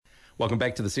Welcome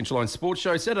back to the Central Line Sports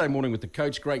Show, Saturday morning with the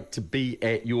coach. Great to be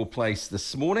at your place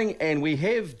this morning. And we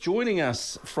have joining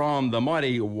us from the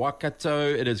mighty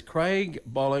Waikato, it is Craig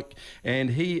Bulloch,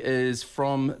 and he is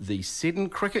from the Seddon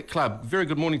Cricket Club. Very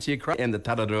good morning to you, Craig, and the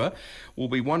Tararua. We'll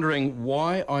be wondering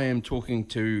why I am talking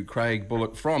to Craig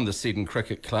Bulloch from the Seddon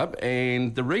Cricket Club,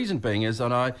 and the reason being is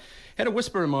that I had a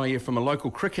whisper in my ear from a local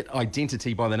cricket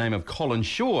identity by the name of Colin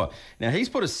Shaw. Now, he's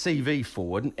put his CV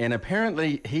forward, and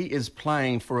apparently he is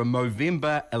playing for a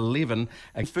Movember 11.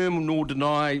 Confirm nor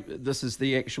deny, this is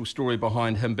the actual story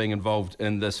behind him being involved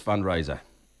in this fundraiser.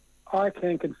 I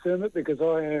can confirm it because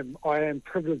I am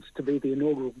privileged to be the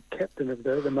inaugural captain of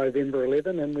the Movember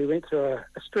 11, and we went through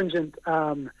a stringent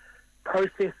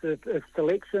process of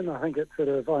selection. I think it's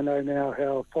I know now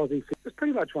how Fozzie was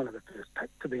pretty much one of the first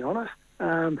picks, to be honest.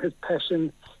 His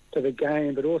passion to the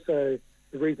game, but also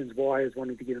the reasons why he's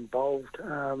wanting to get involved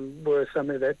were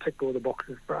something that ticked all the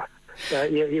boxes for us. So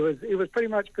yeah, he was pretty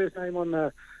much first name on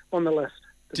the list,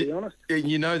 to be honest.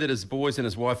 You know that his boys and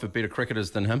his wife are better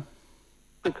cricketers than him?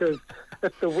 Because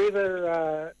if the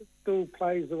weather still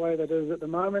plays the way that it is at the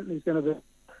moment, there's going to be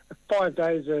 5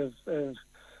 days of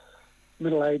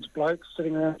middle-aged blokes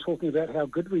sitting around talking about how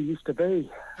good we used to be.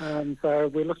 So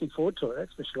we're looking forward to it,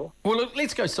 that's for sure. Well, look,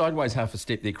 let's go sideways half a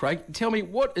step there, Craig. Tell me,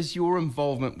 what is your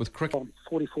involvement with cricket? I'm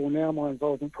 44 now. My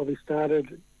involvement probably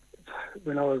started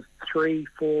when I was 3,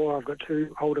 4. I've got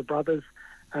 2 older brothers,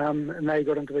 and they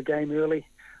got into the game early.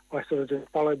 I sort of just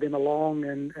followed them along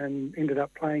and ended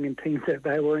up playing in teams that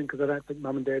they were in because I don't think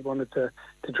Mum and Dad wanted to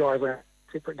drive around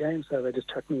separate games, so they just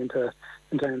chucked me into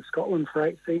Scotland for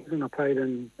 8 seasons. I played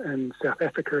in South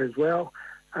Africa as well,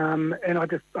 and I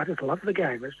just love the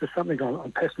game. It's just something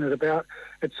I'm passionate about.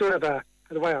 It's sort of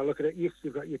the way I look at it. Yes,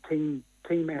 you've got your team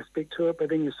aspect to it, but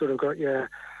then you've sort of got your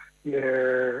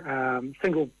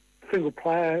single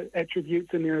player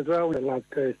attributes in there as well. I love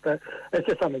too. But it's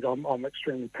just something I'm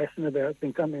extremely passionate about. It's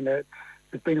been something that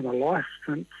has been in my life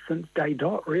since day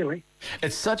dot, really.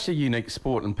 It's such a unique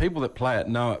sport, and people that play it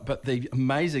know it, but the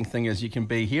amazing thing is you can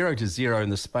be 0 to 0 in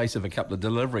the space of a couple of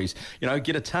deliveries. You know,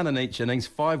 get a ton in each innings,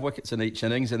 5 wickets in each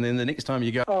innings, and then the next time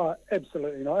you go... Oh,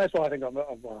 absolutely not. That's why I think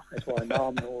that's why I know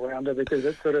I'm an all-rounder, because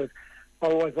it's I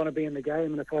always want to be in the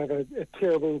game, and if I have a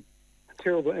terrible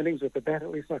innings with the bat,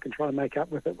 at least I can try and make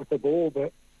up with it with the ball.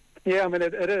 But yeah, I mean,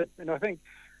 it is, and I think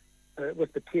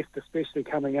with the test especially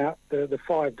coming up, the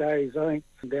 5 days, I think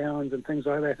downs and things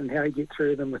like that, and how you get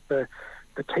through them with the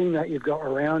team that you've got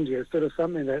around you, is sort of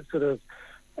something that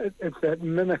it's that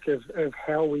mimic of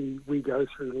how we go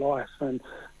through life, and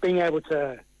being able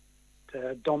to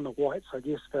don the whites, I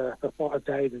guess, for 5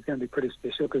 days is going to be pretty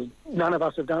special because none of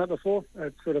us have done it before.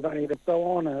 It's sort of only so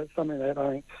on, and it's something that I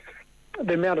think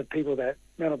the amount of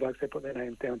blokes that put their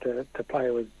names down to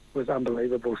play was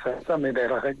unbelievable. So it's something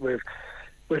that I think we've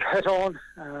hit on,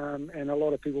 and a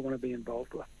lot of people want to be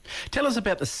involved with. Tell us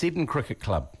about the Seddon Cricket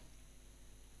Club.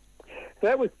 So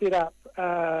that was set up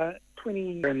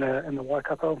 20 in the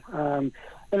Waikato, and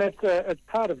it's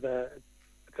part of it's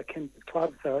a kindred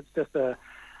club. So it's just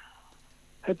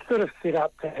it's sort of set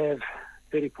up to have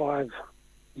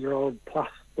 35-year-old plus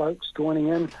blokes joining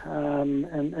in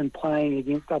and playing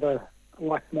against other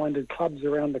like-minded clubs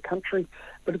around the country.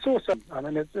 But it's also, I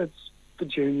mean, it's for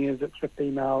juniors, it's for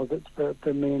females, it's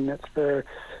for men, it's for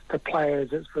players,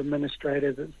 it's for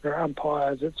administrators, it's for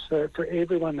umpires, it's for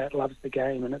everyone that loves the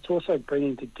game. And it's also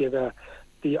bringing together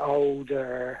the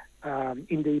older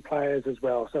ND players as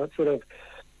well. So it's sort of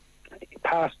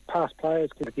past players,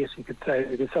 I guess you could say,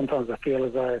 because sometimes I feel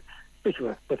as though,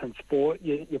 especially within sport,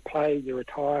 you play, you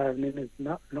retire, and then there's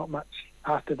not much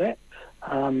after that.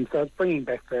 So it's bringing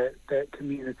back that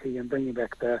community and bringing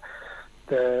back the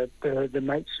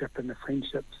mateship and the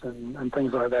friendships and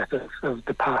things like that of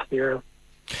the past era.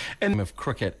 And of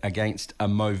cricket against a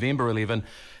Movember 11,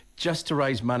 just to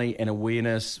raise money and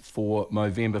awareness for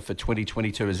Movember for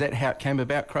 2022. Is that how it came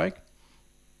about, Craig?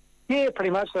 Yeah,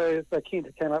 pretty much. So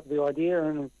Kent came up with the idea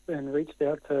and reached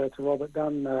out to Robert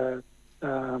Dunn,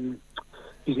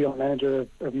 New Zealand manager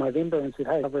of Movember, and said,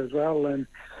 hey, cover as well. And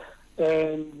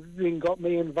then got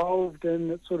me involved,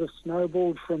 and it sort of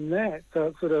snowballed from that. So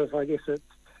it's sort of, I guess it's,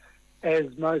 as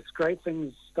most great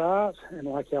things start, and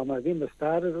like how Movember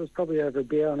started, it was probably over a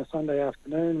beer on a Sunday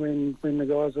afternoon when the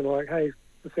guys were like, hey,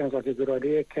 this sounds like a good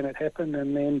idea, can it happen?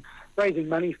 And then raising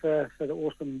money for the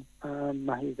awesome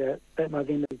mahi that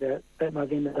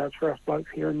Movember does for us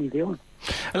blokes here in New Zealand.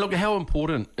 And look, how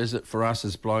important is it for us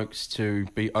as blokes to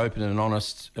be open and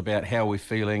honest about how we're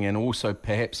feeling, and also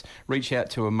perhaps reach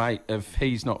out to a mate if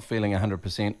he's not feeling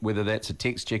 100%, whether that's a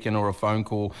text check-in or a phone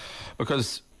call?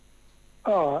 Because...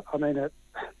 Oh, I mean, to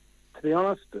be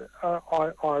honest, I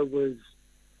was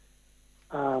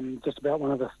just about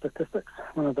one of the statistics,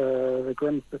 one of the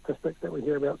grim statistics that we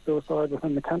hear about suicide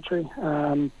within the country,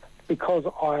 because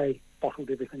I bottled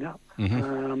everything up.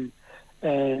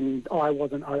 And I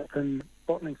wasn't open,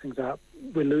 bottling things up.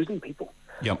 We're losing people.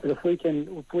 Yep. But if we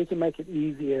can make it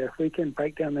easier, if we can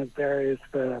break down those barriers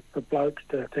for blokes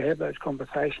to have those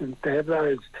conversations, to have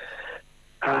those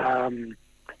are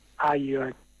you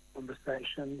okay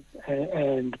conversations,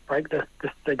 and break the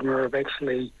stigma of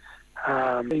actually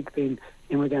then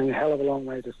we're going a hell of a long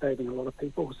way to saving a lot of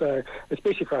people. So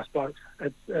especially for us blokes,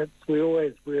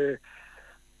 we're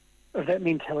of that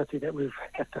mentality that we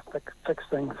have to fix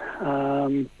things,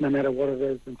 no matter what it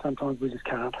is, and sometimes we just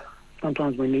can't.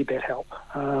 Sometimes we need that help.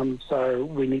 So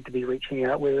we need to be reaching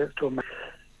out, whether it's to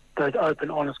those open,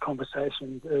 honest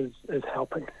conversations is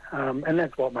helping. And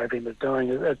that's what Movember's doing,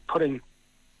 is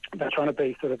they're trying to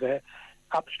be sort of that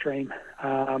upstream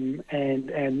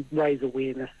and raise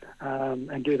awareness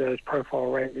and do those profile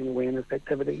raising awareness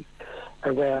activities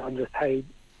around just, hey,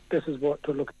 this is what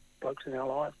to look at blokes in our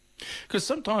lives. Because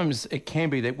sometimes it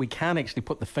can be that we can't actually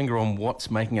put the finger on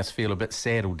what's making us feel a bit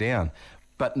sad or down.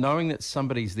 But knowing that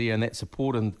somebody's there and that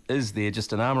support is there,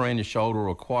 just an arm around your shoulder or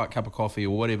a quiet cup of coffee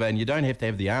or whatever, and you don't have to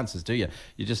have the answers, do you?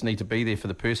 You just need to be there for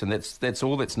the person. That's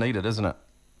all that's needed, isn't it?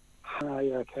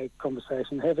 Okay,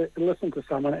 conversation. Have it, listen to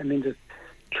someone, and then just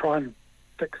try and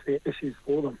fix their issues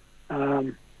for them.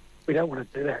 We don't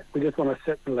want to do that. We just want to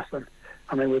sit and listen.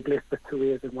 I mean, we're blessed with 2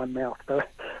 ears and 1 mouth. So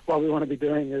what we want to be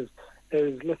doing is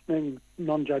listening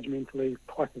non-judgmentally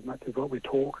twice as much as what we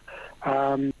talk,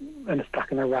 and it's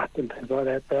stuck in a rut and things like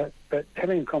that. But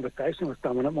having a conversation with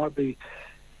someone, it might be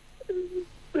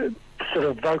sort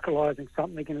of vocalising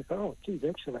something and say, oh, geez,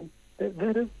 actually,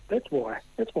 that's why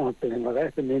I'm feeling like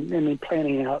that, and then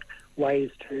planning out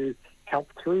ways to help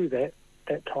through that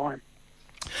time.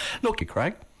 Look,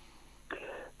 Craig.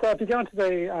 So if you go into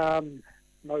the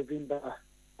Movember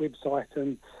website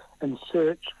and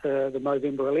search for the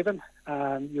Movember 11,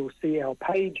 you'll see our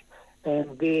page,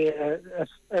 and there,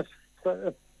 if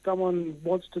someone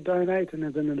wants to donate and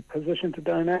is in a position to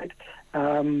donate,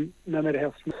 no matter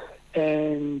how small,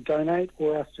 and donate,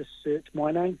 or else just search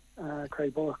my name,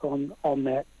 Craig Bulloch, on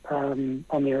that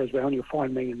on there as well, and you'll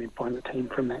find me and then find the team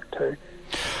from that too.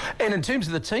 And in terms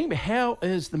of the team, how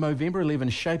is the Movember 11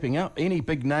 shaping up? Any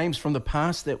big names from the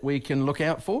past that we can look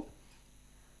out for?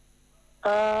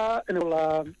 And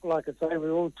like I say, we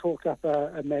all talked up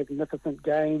a magnificent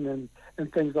game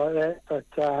and things like that.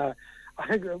 But I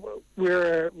think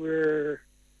we're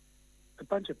a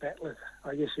bunch of battlers,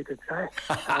 I guess you could say.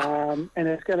 And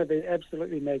it's going to be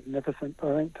absolutely magnificent,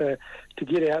 I think, to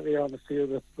get out there on the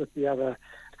field with the other.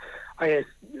 I guess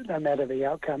no matter the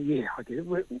outcome, I guess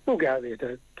we'll go out there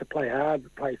to play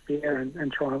hard, play fair,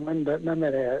 and try and win. But no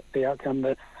matter the outcome,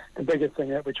 the biggest thing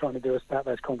that we're trying to do is start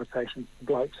those conversations with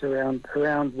blokes around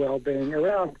well-being,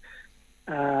 around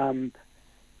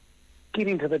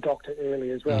getting to the doctor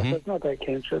early as well. Mm-hmm. So it's not that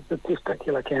cancer, it's the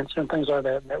testicular cancer and things like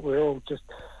that, that we're all just,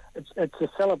 it's a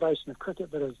celebration of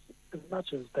cricket, but as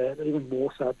much as that, even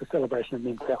more so, it's a celebration of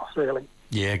men's health, really.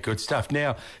 Yeah, good stuff.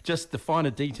 Now, just the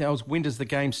finer details, when does the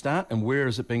game start and where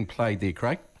is it being played there,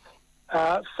 Craig?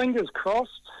 Fingers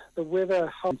crossed, the weather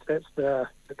holds, that's the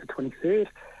 23rd.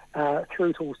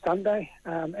 Through till Sunday,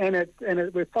 and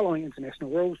we're following international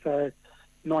rules, so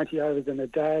 90 overs in a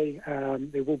day.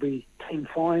 There will be team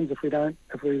fines if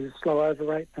we slow over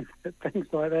rate and things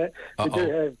like that. We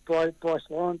do have Bryce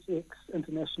Lawrence,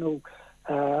 ex-international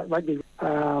rugby,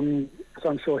 so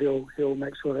I'm sure he'll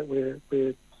make sure that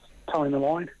we're towing the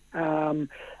line. And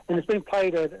it's been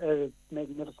played at a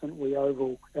magnificent wee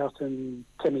oval out in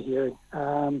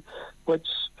Tamahiri, which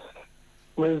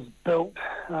was built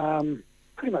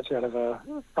pretty much out of a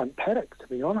front paddock, to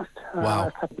be honest. Wow.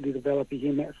 A company developer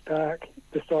here, Matt Stark,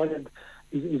 decided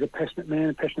he's a passionate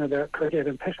man, passionate about cricket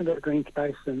and passionate about green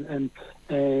space and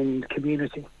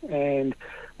community. And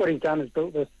what he's done is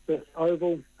built this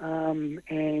oval, and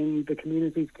the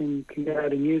communities can go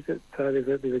out and use it. So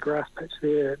there's a grass pitch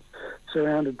there. It's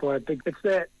surrounded by it's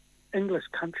that English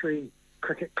country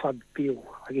cricket club feel,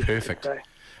 I guess. Perfect. You could say.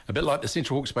 A bit like the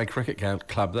Central Hawke's Bay Cricket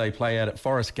Club. They play out at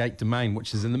Forest Gate Domain,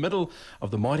 which is in the middle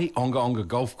of the mighty Onga Onga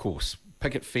Golf Course.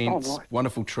 Picket fence, nice.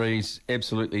 Wonderful trees,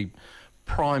 absolutely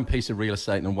prime piece of real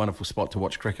estate and a wonderful spot to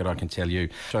watch cricket, I can tell you.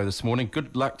 So this morning,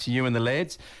 good luck to you and the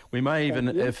lads. We may even,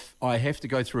 if I have to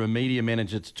go through a media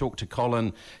manager to talk to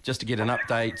Colin just to get an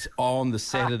update on the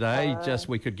Saturday,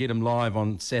 we could get him live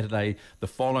on Saturday the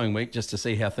following week just to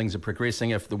see how things are progressing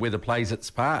if the weather plays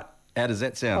its part. How does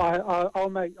that sound? I'll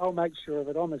make sure of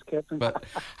it. I'm his captain. But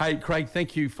hey, Craig,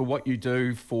 thank you for what you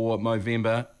do for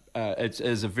Movember. it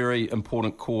is a very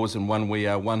important cause and one we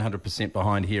are 100%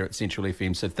 behind here at Central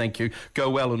FM. So thank you. Go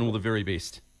well and all the very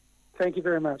best. Thank you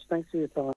very much. Thanks for your time.